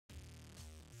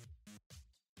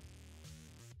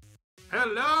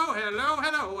Hello, hello,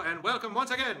 hello, and welcome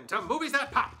once again to Movies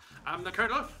That Pop. I'm the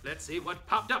Kernel. Let's see what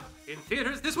popped up in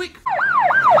theaters this week.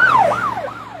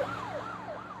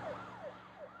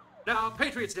 Now,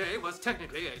 Patriots Day was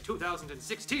technically a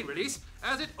 2016 release,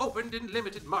 as it opened in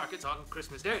limited markets on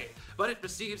Christmas Day, but it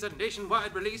receives a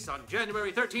nationwide release on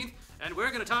January 13th, and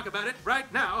we're going to talk about it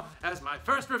right now as my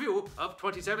first review of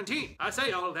 2017. I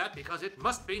say all that because it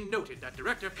must be noted that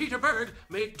director Peter Berg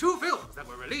made two films that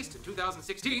were released in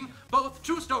 2016, both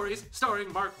true stories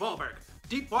starring Mark Wahlberg: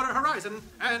 Deepwater Horizon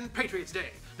and Patriots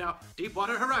Day. Now,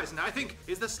 Deepwater Horizon, I think,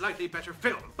 is the slightly better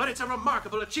film, but it's a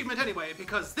remarkable achievement anyway,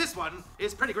 because this one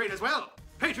is pretty great as well.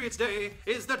 Patriots Day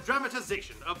is the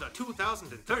dramatization of the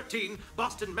 2013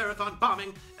 Boston Marathon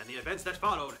bombing and the events that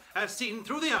followed, as seen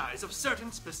through the eyes of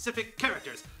certain specific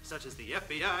characters, such as the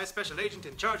FBI special agent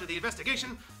in charge of the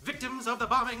investigation, victims of the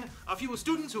bombing, a few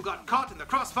students who got caught in the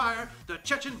crossfire, the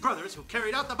Chechen brothers who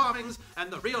carried out the bombings,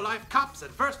 and the real-life cops and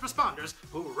first responders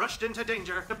who rushed into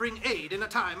danger to bring aid in a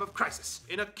time of crisis.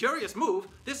 In a curious move,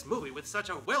 this movie, with such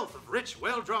a wealth of rich,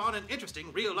 well-drawn, and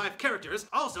interesting real-life characters,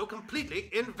 also completely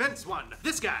invents one.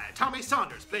 This guy, Tommy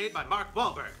Saunders, played by Mark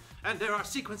Wahlberg. And there are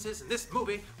sequences in this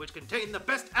movie which contain the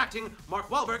best acting Mark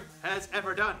Wahlberg has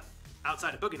ever done.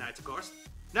 Outside of Boogie Nights, of course.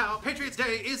 Now, Patriots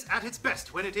Day is at its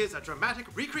best when it is a dramatic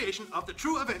recreation of the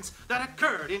true events that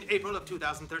occurred in April of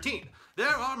 2013. There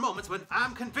are moments when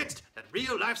I'm convinced that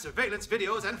real-life surveillance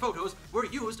videos and photos were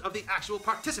used of the actual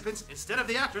participants instead of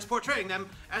the actors portraying them,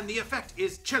 and the effect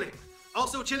is chilling.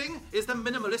 Also chilling is the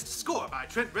minimalist score by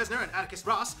Trent Reznor and Atticus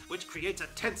Ross, which creates a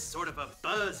tense sort of a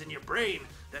buzz in your brain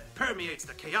that permeates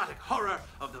the chaotic horror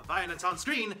of the violence on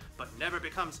screen, but never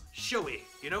becomes showy,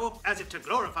 you know, as if to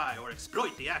glorify or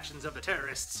exploit the actions of the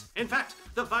terrorists. In fact,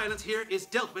 the violence here is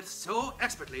dealt with so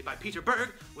expertly by Peter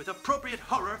Berg, with appropriate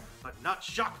horror, but not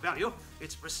shock value.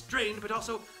 It's restrained, but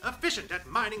also efficient at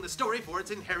mining the story for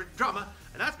its inherent drama,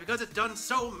 and that's because it's done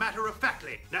so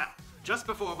matter-of-factly. Now, just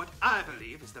before what I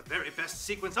believe is the very best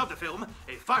sequence of the film,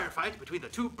 a firefight between the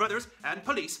two brothers and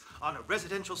police on a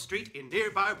residential street in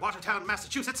nearby Watertown,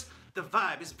 Massachusetts, the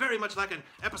vibe is very much like an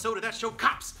episode of that show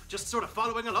Cops, just sort of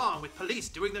following along with police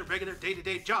doing their regular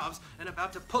day-to-day jobs and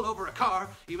about to pull over a car,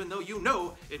 even though you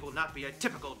know it will not be a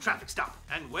typical traffic stop.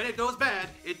 And when it goes bad,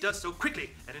 it does so quickly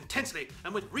and intensely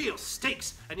and with real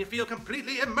stakes, and you feel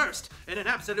completely immersed in an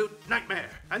absolute nightmare.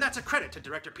 And that's a credit to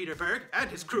director Peter Berg and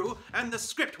his crew, and the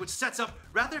script, which sets up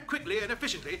rather quickly and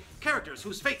efficiently characters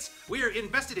whose fates we're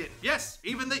invested in. Yes,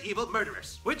 even the evil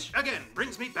murderers. Which, again,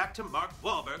 brings me back to Mark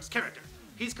Wahlberg's character.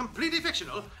 He's completely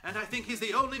fictional, and I think he's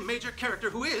the only major character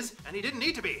who is, and he didn't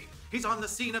need to be. He's on the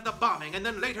scene of the bombing, and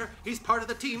then later, he's part of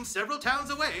the team several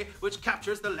towns away, which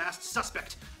captures the last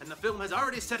suspect. And the film has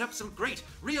already set up some great,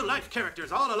 real-life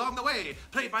characters all along the way,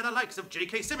 played by the likes of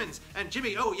J.K. Simmons and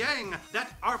Jimmy O. Yang,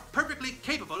 that are perfectly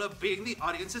capable of being the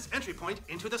audience's entry point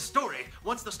into the story,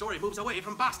 once the story moves away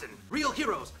from Boston. Real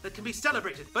heroes that can be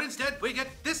celebrated, but instead, we get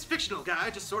this fictional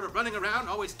guy just sort of running around,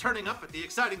 always turning up at the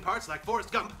exciting parts like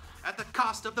Forrest Gump, at the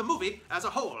cost of the movie as a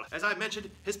whole. As I mentioned,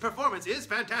 his performance is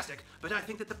fantastic, but I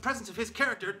think that the presence of his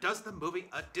character does the movie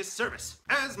a disservice.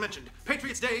 As mentioned,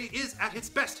 Patriots Day is at its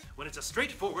best when it's a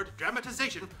straightforward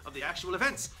dramatization of the actual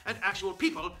events and actual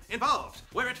people involved.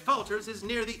 Where it falters is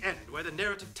near the end, where the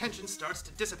narrative tension starts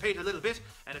to dissipate a little bit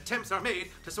and attempts are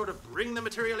made to sort of bring the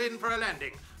material in for a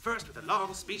landing. First with a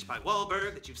long speech by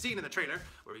Wahlberg that you've seen in the trailer,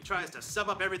 where he tries to sum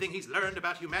up everything he's learned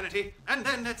about humanity, and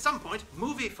then at some point,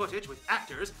 movie footage with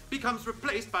actors becomes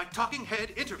replaced by talking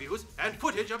head interviews and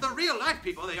footage of the real-life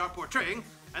people they are portraying,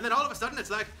 and then all of a sudden it's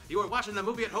like you were watching the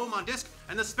movie at home on disc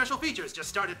and the special features just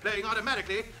started playing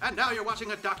automatically, and now you're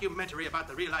watching a documentary about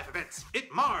the real-life events.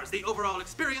 It mars the overall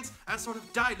experience and sort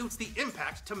of dilutes the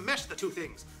impact to mesh the two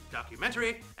things,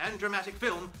 documentary and dramatic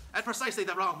film, at precisely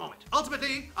the wrong moment.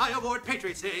 Ultimately, I award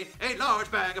Patriots Day a large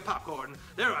bag of popcorn.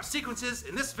 There are sequences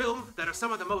in this film that are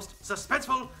some of the most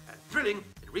suspenseful and thrilling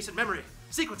in recent memory.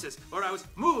 Sequences where I was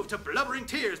moved to blubbering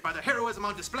tears by the heroism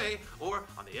on display, or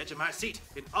on the edge of my seat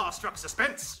in awestruck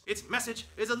suspense. Its message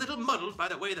is a little muddled by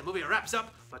the way the movie wraps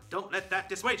up, but don't let that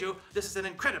dissuade you. This is an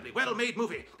incredibly well-made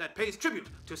movie that pays tribute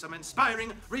to some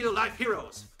inspiring real-life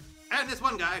heroes. And this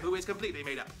one guy who is completely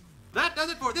made up. That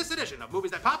does it for this edition of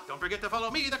Movies That Pop. Don't forget to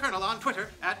follow me, the Kernel, on Twitter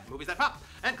at Movies That Pop,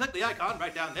 and click the icon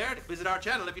right down there to visit our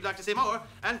channel if you'd like to see more,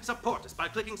 and support us by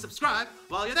clicking subscribe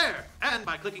while you're there, and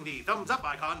by clicking the thumbs up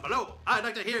icon below. I'd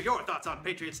like to hear your thoughts on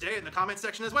Patriots Day in the comments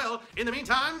section as well. In the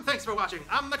meantime, thanks for watching.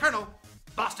 I'm the Kernel.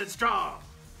 Boston Strong.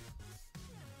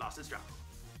 Boston Strong.